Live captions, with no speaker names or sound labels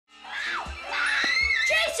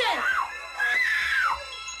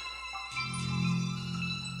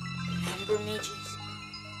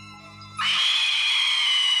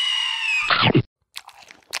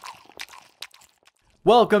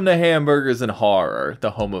Welcome to Hamburgers and Horror, the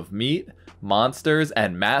home of meat, monsters,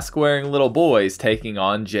 and mask-wearing little boys taking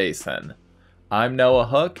on Jason. I'm Noah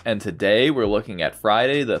Hook, and today we're looking at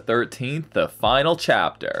Friday the 13th, the final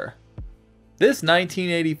chapter. This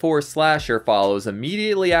 1984 slasher follows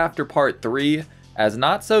immediately after Part 3, as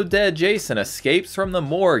not-so-dead Jason escapes from the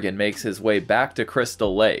morgue and makes his way back to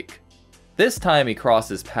Crystal Lake. This time he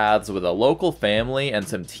crosses paths with a local family and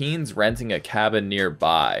some teens renting a cabin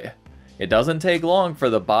nearby. It doesn't take long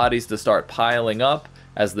for the bodies to start piling up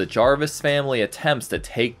as the Jarvis family attempts to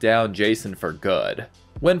take down Jason for good.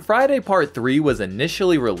 When Friday Part 3 was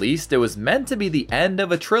initially released, it was meant to be the end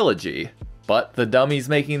of a trilogy, but the dummies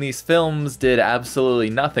making these films did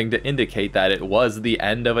absolutely nothing to indicate that it was the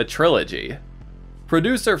end of a trilogy.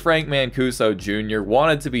 Producer Frank Mancuso Jr.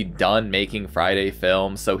 wanted to be done making Friday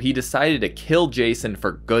films, so he decided to kill Jason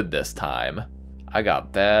for good this time. I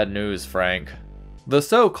got bad news, Frank. The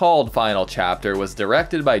so-called final chapter was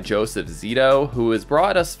directed by Joseph Zito, who has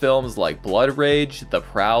brought us films like Blood Rage, The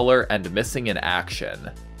Prowler, and Missing in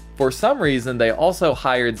Action. For some reason, they also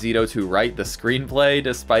hired Zito to write the screenplay,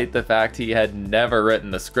 despite the fact he had never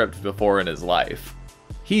written the script before in his life.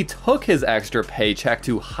 He took his extra paycheck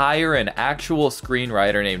to hire an actual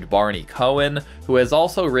screenwriter named Barney Cohen, who has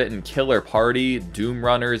also written Killer Party, Doom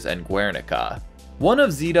Runners, and Guernica. One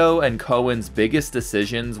of Zito and Cohen's biggest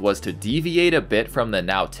decisions was to deviate a bit from the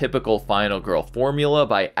now typical Final Girl formula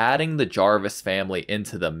by adding the Jarvis family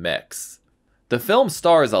into the mix. The film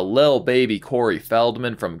stars a lil baby Corey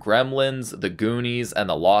Feldman from Gremlins, The Goonies, and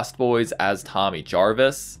The Lost Boys as Tommy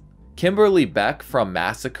Jarvis, Kimberly Beck from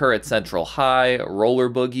Massacre at Central High,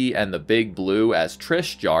 Roller Boogie, and The Big Blue as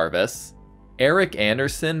Trish Jarvis, Eric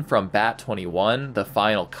Anderson from Bat21, The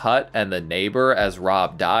Final Cut, and The Neighbor as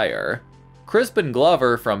Rob Dyer, Crispin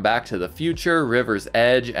Glover from Back to the Future, River's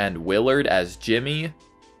Edge, and Willard as Jimmy,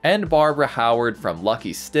 and Barbara Howard from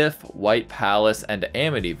Lucky Stiff, White Palace, and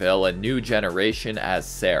Amityville: A New Generation as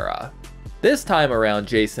Sarah. This time around,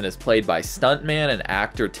 Jason is played by stuntman and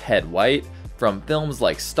actor Ted White from films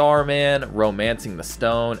like Starman, Romancing the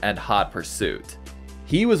Stone, and Hot Pursuit.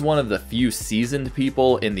 He was one of the few seasoned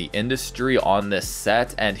people in the industry on this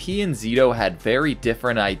set, and he and Zito had very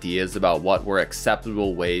different ideas about what were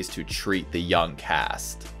acceptable ways to treat the young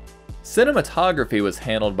cast. Cinematography was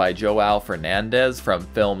handled by Joao Fernandez from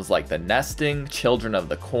films like The Nesting, Children of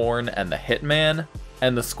the Corn, and The Hitman,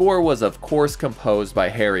 and the score was of course composed by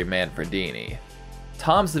Harry Manfredini.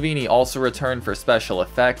 Tom Savini also returned for special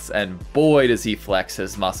effects, and boy does he flex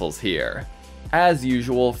his muscles here. As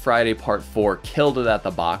usual, Friday Part 4 killed it at the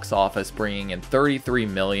box office, bringing in $33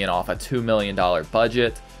 million off a $2 million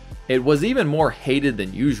budget. It was even more hated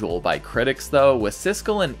than usual by critics though, with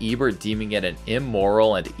Siskel and Ebert deeming it an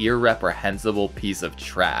immoral and irreprehensible piece of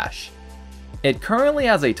trash. It currently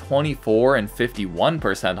has a 24% and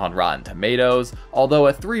 51% on Rotten Tomatoes, although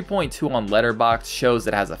a 3.2 on Letterboxd shows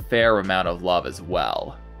it has a fair amount of love as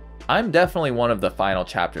well. I'm definitely one of the final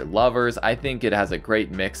chapter lovers. I think it has a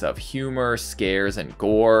great mix of humor, scares, and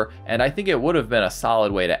gore, and I think it would have been a solid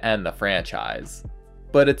way to end the franchise.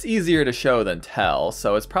 But it's easier to show than tell,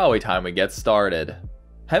 so it's probably time we get started.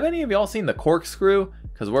 Have any of y'all seen The Corkscrew?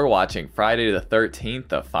 Because we're watching Friday the 13th,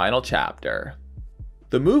 the final chapter.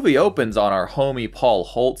 The movie opens on our homie Paul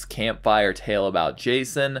Holt's campfire tale about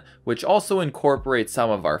Jason, which also incorporates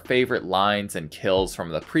some of our favorite lines and kills from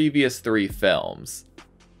the previous 3 films.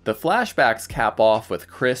 The flashbacks cap off with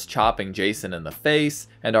Chris chopping Jason in the face,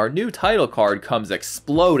 and our new title card comes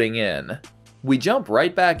exploding in. We jump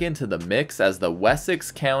right back into the mix as the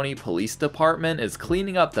Wessex County Police Department is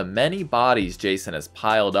cleaning up the many bodies Jason has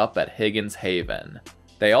piled up at Higgins Haven.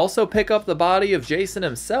 They also pick up the body of Jason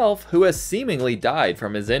himself, who has seemingly died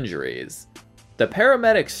from his injuries. The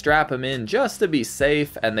paramedics strap him in just to be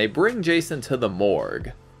safe, and they bring Jason to the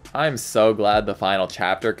morgue. I'm so glad the final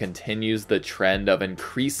chapter continues the trend of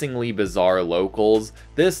increasingly bizarre locals,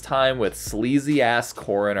 this time with sleazy-ass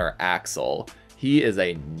coroner Axel. He is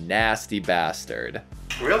a nasty bastard.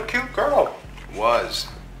 Real cute girl. Was.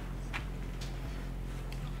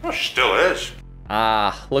 Well, she still is.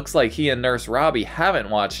 Ah, looks like he and Nurse Robbie haven't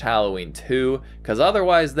watched Halloween 2, cause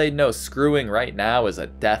otherwise they'd know screwing right now is a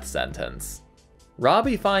death sentence.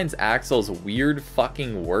 Robbie finds Axel's weird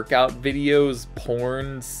fucking workout videos,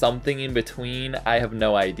 porn, something in between, I have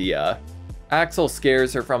no idea. Axel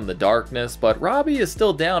scares her from the darkness, but Robbie is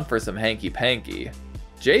still down for some hanky-panky.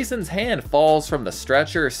 Jason's hand falls from the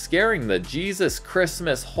stretcher, scaring the Jesus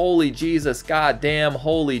Christmas, holy Jesus, goddamn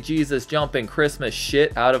holy Jesus jumping Christmas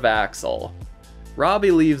shit out of Axel.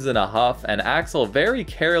 Robbie leaves in a huff, and Axel very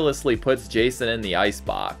carelessly puts Jason in the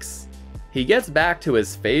icebox. He gets back to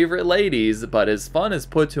his favorite ladies, but his fun is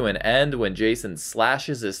put to an end when Jason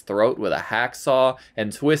slashes his throat with a hacksaw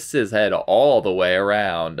and twists his head all the way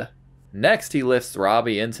around. Next, he lifts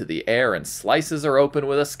Robbie into the air and slices her open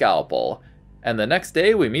with a scalpel. And the next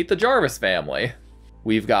day, we meet the Jarvis family.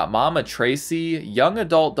 We've got Mama Tracy, young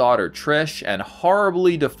adult daughter Trish, and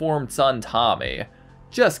horribly deformed son Tommy.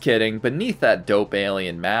 Just kidding, beneath that dope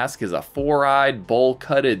alien mask is a four-eyed,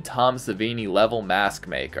 bowl-cutted Tom Savini-level mask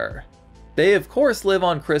maker. They of course live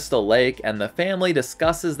on Crystal Lake, and the family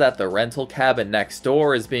discusses that the rental cabin next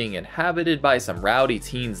door is being inhabited by some rowdy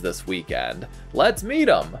teens this weekend. Let's meet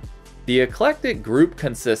them! The eclectic group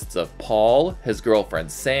consists of Paul, his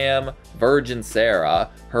girlfriend Sam, virgin Sarah,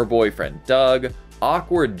 her boyfriend Doug,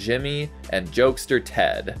 awkward Jimmy, and jokester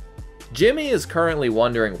Ted. Jimmy is currently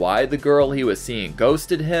wondering why the girl he was seeing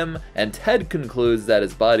ghosted him, and Ted concludes that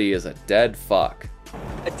his buddy is a dead fuck.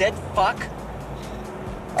 A dead fuck?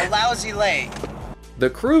 A lousy lay. The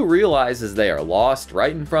crew realizes they are lost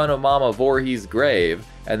right in front of Mama Voorhees' grave,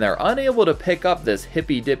 and they're unable to pick up this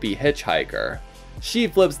hippy-dippy hitchhiker. She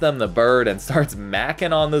flips them the bird and starts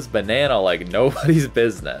macking on this banana like nobody's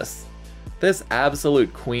business. This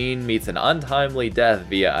absolute queen meets an untimely death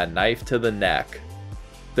via a knife to the neck.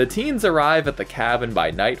 The teens arrive at the cabin by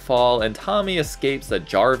nightfall, and Tommy escapes a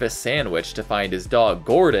Jarvis sandwich to find his dog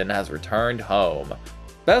Gordon has returned home.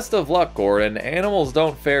 Best of luck, Gordon. Animals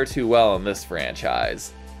don't fare too well in this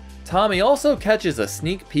franchise. Tommy also catches a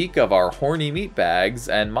sneak peek of our horny meatbags,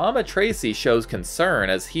 and Mama Tracy shows concern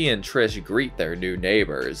as he and Trish greet their new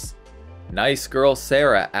neighbors. Nice girl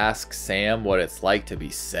Sarah asks Sam what it's like to be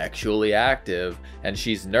sexually active, and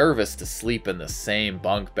she's nervous to sleep in the same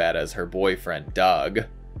bunk bed as her boyfriend Doug.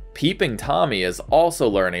 Peeping Tommy is also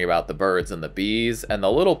learning about the birds and the bees, and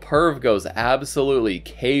the little perv goes absolutely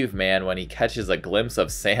caveman when he catches a glimpse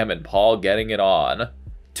of Sam and Paul getting it on.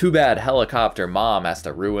 Too bad helicopter mom has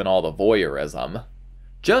to ruin all the voyeurism.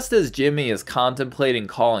 Just as Jimmy is contemplating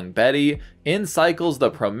calling Betty, in cycles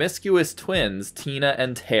the promiscuous twins Tina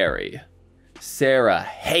and Terry. Sarah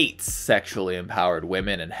hates sexually empowered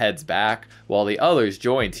women and heads back, while the others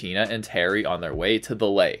join Tina and Terry on their way to the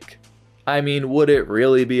lake. I mean, would it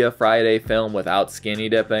really be a Friday film without skinny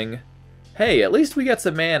dipping? Hey, at least we get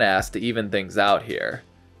some man-ass to even things out here.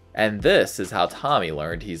 And this is how Tommy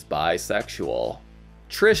learned he's bisexual.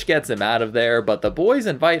 Trish gets him out of there, but the boys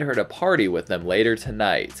invite her to party with them later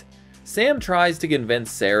tonight. Sam tries to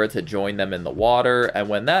convince Sarah to join them in the water, and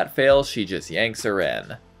when that fails, she just yanks her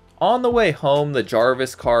in. On the way home, the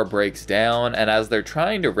Jarvis car breaks down, and as they're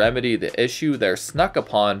trying to remedy the issue, they're snuck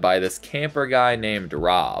upon by this camper guy named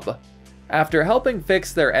Rob. After helping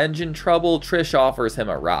fix their engine trouble, Trish offers him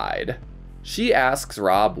a ride. She asks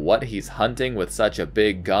Rob what he's hunting with such a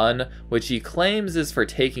big gun, which he claims is for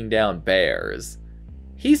taking down bears.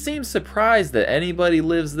 He seems surprised that anybody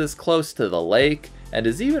lives this close to the lake, and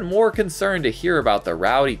is even more concerned to hear about the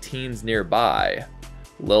rowdy teens nearby.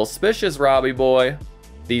 Lil' suspicious, Robbie boy.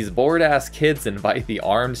 These bored-ass kids invite the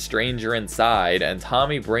armed stranger inside, and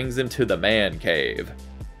Tommy brings him to the man cave.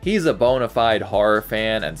 He's a bona fide horror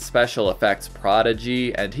fan and special effects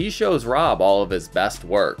prodigy, and he shows Rob all of his best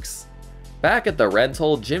works. Back at the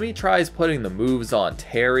rental, Jimmy tries putting the moves on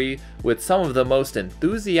Terry with some of the most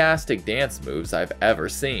enthusiastic dance moves I've ever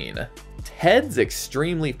seen. Ted's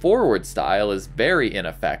extremely forward style is very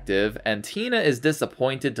ineffective, and Tina is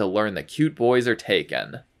disappointed to learn the cute boys are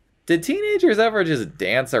taken. Did teenagers ever just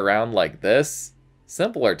dance around like this?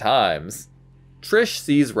 Simpler times. Trish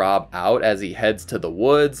sees Rob out as he heads to the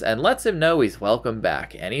woods and lets him know he's welcome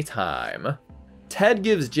back anytime. Ted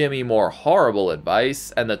gives Jimmy more horrible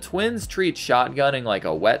advice, and the twins treat shotgunning like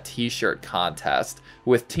a wet t-shirt contest,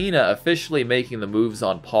 with Tina officially making the moves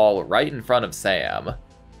on Paul right in front of Sam.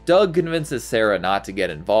 Doug convinces Sarah not to get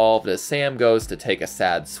involved as Sam goes to take a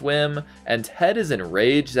sad swim, and Ted is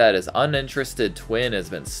enraged that his uninterested twin has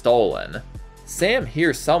been stolen. Sam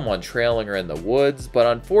hears someone trailing her in the woods, but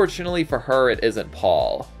unfortunately for her it isn't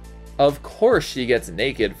Paul. Of course she gets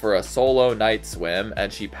naked for a solo night swim,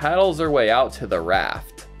 and she paddles her way out to the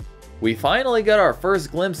raft. We finally get our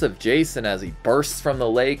first glimpse of Jason as he bursts from the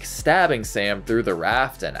lake, stabbing Sam through the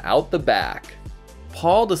raft and out the back.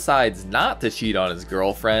 Paul decides not to cheat on his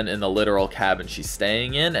girlfriend in the literal cabin she's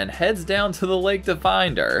staying in and heads down to the lake to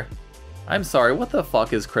find her. I'm sorry, what the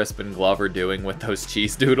fuck is Crispin Glover doing with those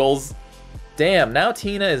cheese doodles? Damn, now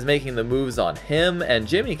Tina is making the moves on him, and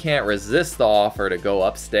Jimmy can't resist the offer to go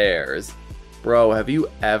upstairs. Bro, have you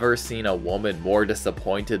ever seen a woman more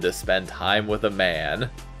disappointed to spend time with a man?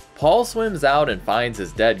 Paul swims out and finds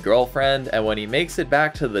his dead girlfriend, and when he makes it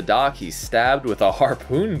back to the dock, he's stabbed with a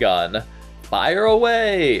harpoon gun. Fire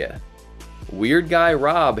away! Weird guy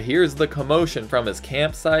Rob hears the commotion from his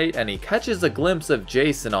campsite and he catches a glimpse of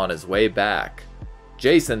Jason on his way back.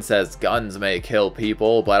 Jason says guns may kill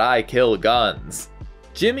people, but I kill guns.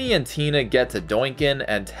 Jimmy and Tina get to Doinkin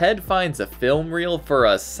and Ted finds a film reel for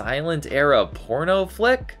a silent era porno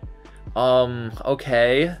flick?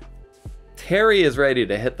 Okay. Terry is ready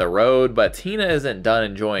to hit the road, but Tina isn't done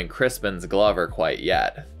enjoying Crispin's Glover quite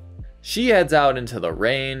yet. She heads out into the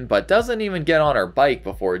rain, but doesn't even get on her bike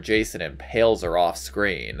before Jason impales her off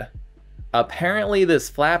screen. Apparently this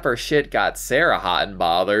flapper shit got Sarah hot and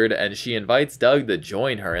bothered, and she invites Doug to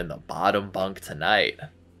join her in the bottom bunk tonight.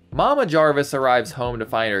 Mama Jarvis arrives home to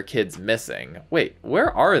find her kids missing. Wait,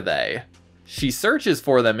 where are they? She searches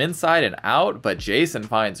for them inside and out, but Jason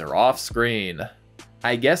finds her off screen.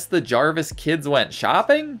 I guess the Jarvis kids went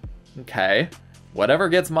shopping? Okay. Whatever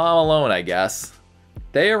gets Mom alone, I guess.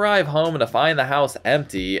 They arrive home to find the house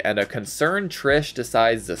empty, and a concerned Trish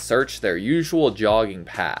decides to search their usual jogging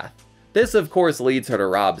path. This of course leads her to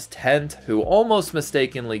Rob's tent, who almost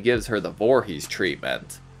mistakenly gives her the Voorhees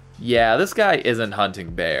treatment. Yeah, this guy isn't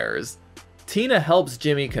hunting bears. Tina helps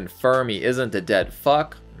Jimmy confirm he isn't a dead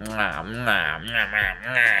fuck.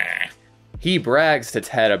 He brags to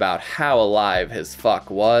Ted about how alive his fuck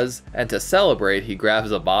was, and to celebrate he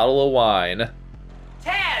grabs a bottle of wine.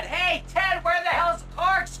 Ted! Hey, Ted, where the hell's the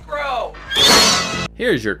corkscrew?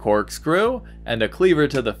 Here's your corkscrew, and a cleaver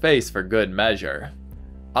to the face for good measure.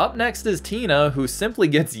 Up next is Tina, who simply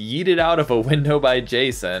gets yeeted out of a window by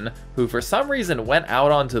Jason, who for some reason went out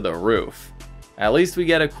onto the roof. At least we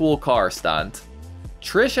get a cool car stunt.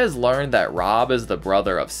 Trish has learned that Rob is the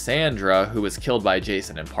brother of Sandra, who was killed by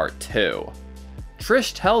Jason in part 2.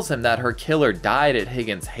 Trish tells him that her killer died at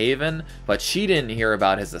Higgins Haven, but she didn't hear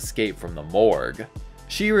about his escape from the morgue.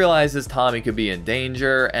 She realizes Tommy could be in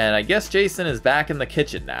danger, and I guess Jason is back in the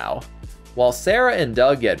kitchen now. While Sarah and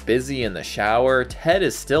Doug get busy in the shower, Ted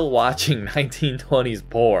is still watching 1920s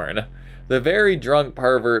porn. The very drunk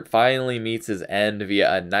pervert finally meets his end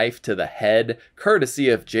via a knife to the head, courtesy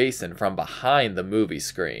of Jason from behind the movie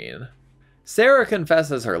screen. Sarah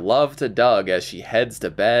confesses her love to Doug as she heads to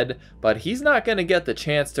bed, but he's not going to get the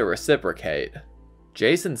chance to reciprocate.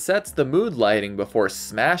 Jason sets the mood lighting before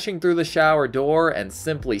smashing through the shower door and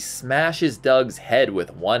simply smashes Doug's head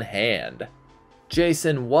with one hand.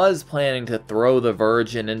 Jason was planning to throw the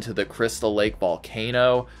virgin into the Crystal Lake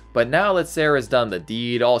volcano, but now that Sarah's done the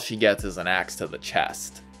deed, all she gets is an axe to the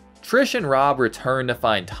chest. Trish and Rob return to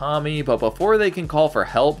find Tommy, but before they can call for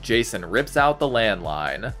help, Jason rips out the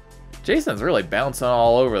landline. Jason's really bouncing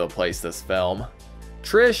all over the place this film.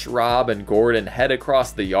 Trish, Rob, and Gordon head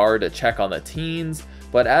across the yard to check on the teens,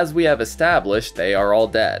 but as we have established, they are all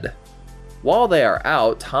dead. While they are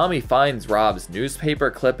out, Tommy finds Rob's newspaper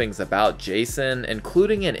clippings about Jason,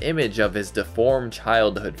 including an image of his deformed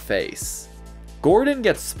childhood face. Gordon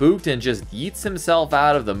gets spooked and just yeets himself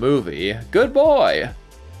out of the movie. Good boy!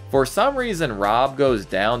 For some reason, Rob goes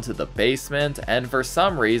down to the basement, and for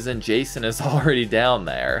some reason, Jason is already down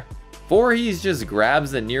there. Voorhees just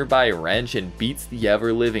grabs a nearby wrench and beats the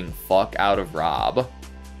ever-living fuck out of Rob.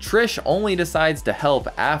 Trish only decides to help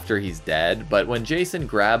after he's dead, but when Jason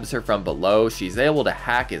grabs her from below, she's able to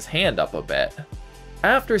hack his hand up a bit.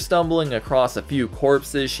 After stumbling across a few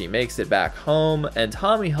corpses, she makes it back home, and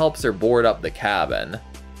Tommy helps her board up the cabin.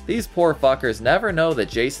 These poor fuckers never know that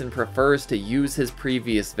Jason prefers to use his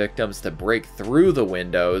previous victims to break through the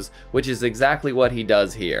windows, which is exactly what he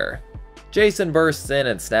does here. Jason bursts in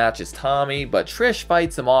and snatches Tommy, but Trish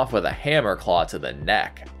fights him off with a hammer claw to the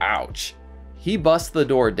neck. Ouch. He busts the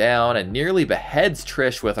door down and nearly beheads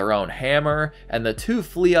Trish with her own hammer, and the two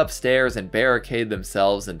flee upstairs and barricade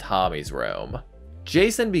themselves in Tommy's room.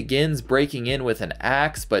 Jason begins breaking in with an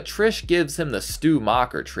axe, but Trish gives him the Stu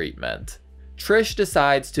Macher treatment. Trish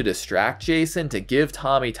decides to distract Jason to give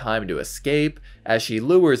Tommy time to escape, as she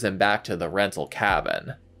lures him back to the rental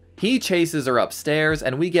cabin. He chases her upstairs,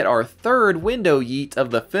 and we get our third window yeet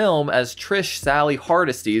of the film as Trish Sally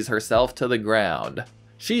Hardesties herself to the ground.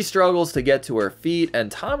 She struggles to get to her feet,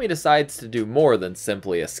 and Tommy decides to do more than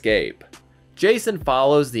simply escape. Jason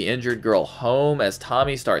follows the injured girl home as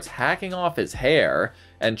Tommy starts hacking off his hair,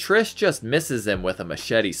 and Trish just misses him with a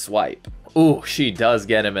machete swipe. Ooh, she does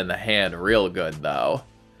get him in the hand real good though.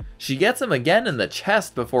 She gets him again in the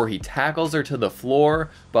chest before he tackles her to the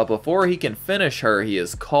floor, but before he can finish her, he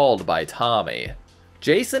is called by Tommy.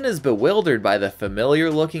 Jason is bewildered by the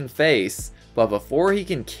familiar looking face, but before he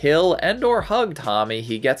can kill and or hug Tommy,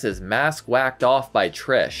 he gets his mask whacked off by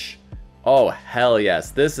Trish. Oh hell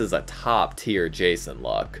yes, this is a top tier Jason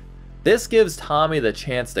look. This gives Tommy the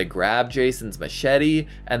chance to grab Jason's machete,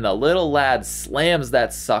 and the little lad slams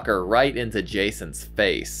that sucker right into Jason's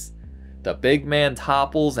face. The big man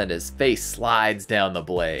topples and his face slides down the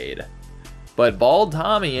blade. But Bald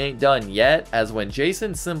Tommy ain't done yet, as when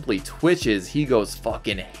Jason simply twitches, he goes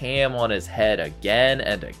fucking ham on his head again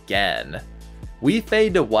and again. We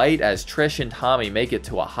fade to white as Trish and Tommy make it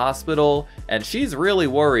to a hospital, and she's really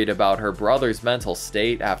worried about her brother's mental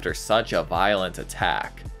state after such a violent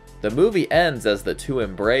attack. The movie ends as the two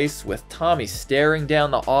embrace, with Tommy staring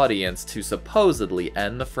down the audience to supposedly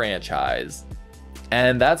end the franchise.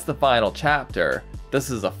 And that's the final chapter. This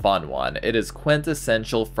is a fun one. It is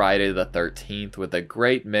quintessential Friday the 13th with a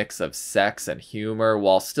great mix of sex and humor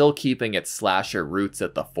while still keeping its slasher roots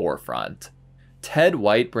at the forefront. Ted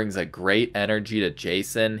White brings a great energy to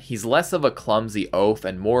Jason. He's less of a clumsy oaf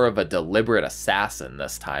and more of a deliberate assassin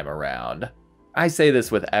this time around. I say this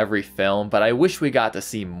with every film, but I wish we got to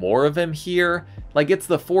see more of him here. Like, it's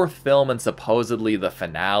the fourth film and supposedly the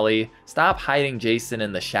finale. Stop hiding Jason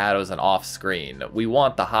in the shadows and off screen. We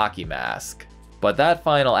want the hockey mask. But that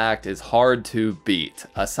final act is hard to beat.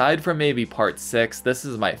 Aside from maybe part 6, this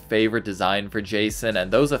is my favorite design for Jason, and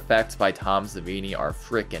those effects by Tom Savini are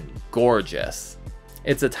frickin' gorgeous.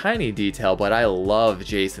 It's a tiny detail, but I love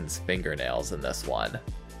Jason's fingernails in this one.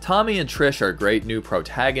 Tommy and Trish are great new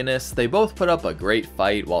protagonists. They both put up a great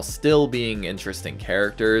fight while still being interesting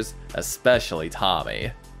characters, especially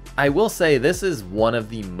Tommy. I will say this is one of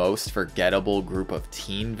the most forgettable group of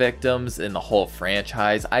teen victims in the whole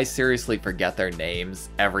franchise. I seriously forget their names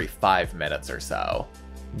every 5 minutes or so.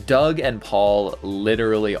 Doug and Paul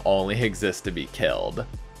literally only exist to be killed.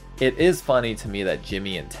 It is funny to me that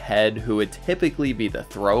Jimmy and Ted, who would typically be the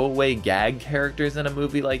throwaway gag characters in a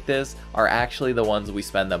movie like this, are actually the ones we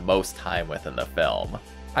spend the most time with in the film.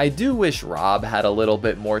 I do wish Rob had a little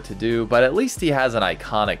bit more to do, but at least he has an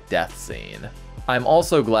iconic death scene. I'm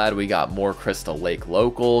also glad we got more Crystal Lake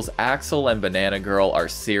locals. Axel and Banana Girl are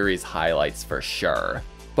series highlights for sure.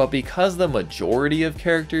 But because the majority of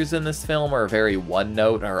characters in this film are very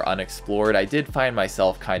one-note or unexplored, I did find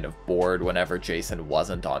myself kind of bored whenever Jason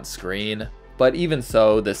wasn't on screen. But even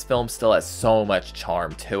so, this film still has so much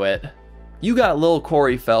charm to it. You got Lil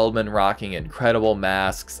Corey Feldman rocking incredible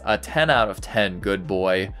masks, a 10 out of 10 good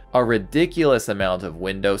boy, a ridiculous amount of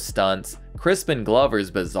window stunts, Crispin Glover's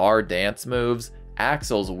bizarre dance moves,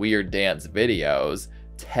 Axel's weird dance videos,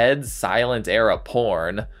 Ted's silent era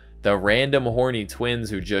porn, the random horny twins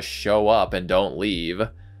who just show up and don't leave,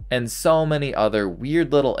 and so many other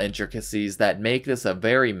weird little intricacies that make this a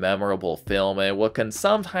very memorable film and what can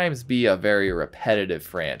sometimes be a very repetitive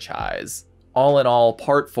franchise. All in all,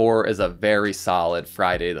 Part 4 is a very solid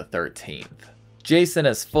Friday the 13th. Jason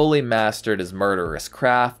has fully mastered his murderous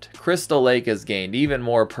craft, Crystal Lake has gained even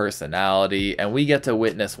more personality, and we get to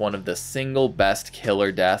witness one of the single best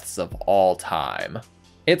killer deaths of all time.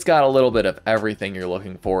 It's got a little bit of everything you're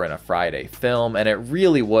looking for in a Friday film, and it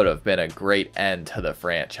really would have been a great end to the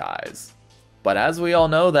franchise. But as we all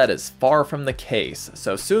know, that is far from the case,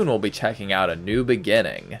 so soon we'll be checking out a new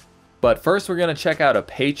beginning. But first we're going to check out a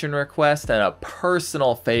patron request and a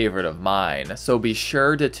personal favorite of mine, so be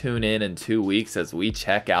sure to tune in 2 weeks as we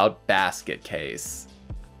check out Basket Case.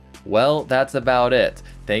 Well, that's about it.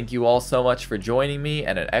 Thank you all so much for joining me,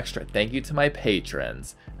 and an extra thank you to my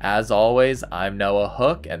patrons. As always, I'm Noah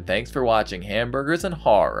Hook, and thanks for watching Hamburgers and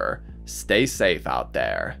Horror. Stay safe out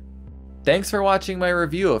there. Thanks for watching my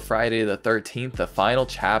review of Friday the 13th, the final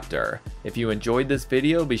chapter. If you enjoyed this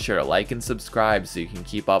video, be sure to like and subscribe so you can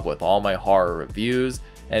keep up with all my horror reviews.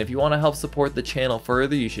 And if you want to help support the channel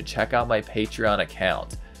further, you should check out my Patreon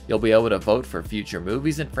account. You'll be able to vote for future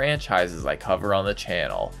movies and franchises I cover on the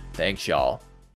channel. Thanks y'all.